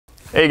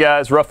Hey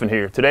guys, Ruffin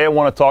here. Today I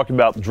want to talk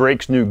about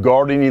Drake's new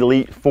Guardian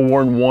Elite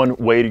 4-in-1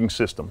 weighting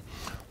system.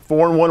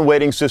 4-in-1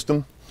 weighting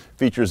system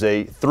features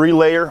a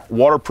 3-layer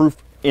waterproof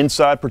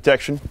inside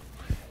protection.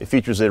 It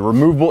features a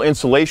removable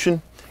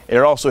insulation, and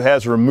it also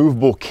has a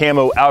removable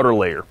camo outer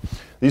layer.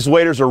 These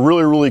waders are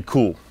really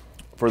cool.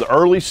 For the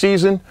early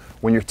season,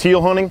 when you're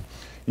teal hunting,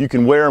 you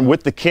can wear them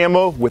with the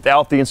camo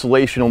without the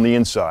insulation on the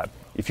inside.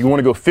 If you want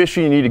to go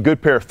fishing, you need a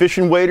good pair of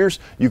fishing waders.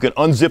 You can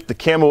unzip the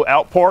camo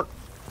out part,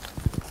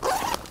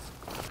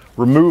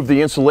 remove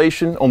the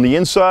insulation on the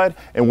inside,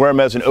 and wear them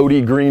as an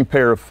OD green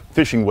pair of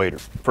fishing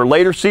waders. For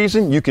later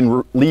season, you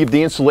can leave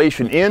the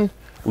insulation in,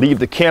 leave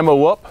the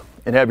camo up,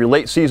 and have your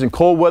late season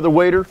cold weather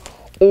wader.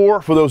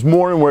 Or for those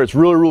morning where it's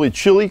really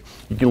chilly,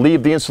 you can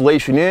leave the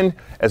insulation in.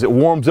 As it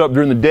warms up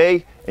during the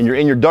day and you're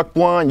in your duck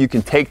blind, you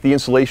can take the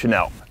insulation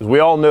out. As we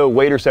all know,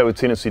 waders have a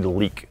tendency to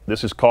leak.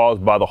 This is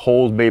caused by the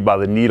holes made by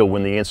the needle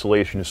when the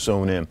insulation is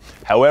sewn in.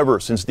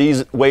 However, since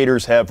these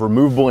waders have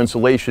removable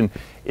insulation,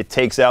 it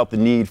takes out the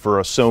need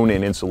for a sewn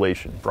in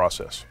insulation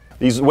process.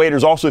 These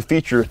waders also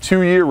feature a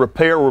 2-year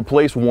repair or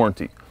replace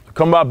warranty. So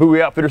come by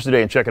Bowie Outfitters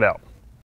today and check it out.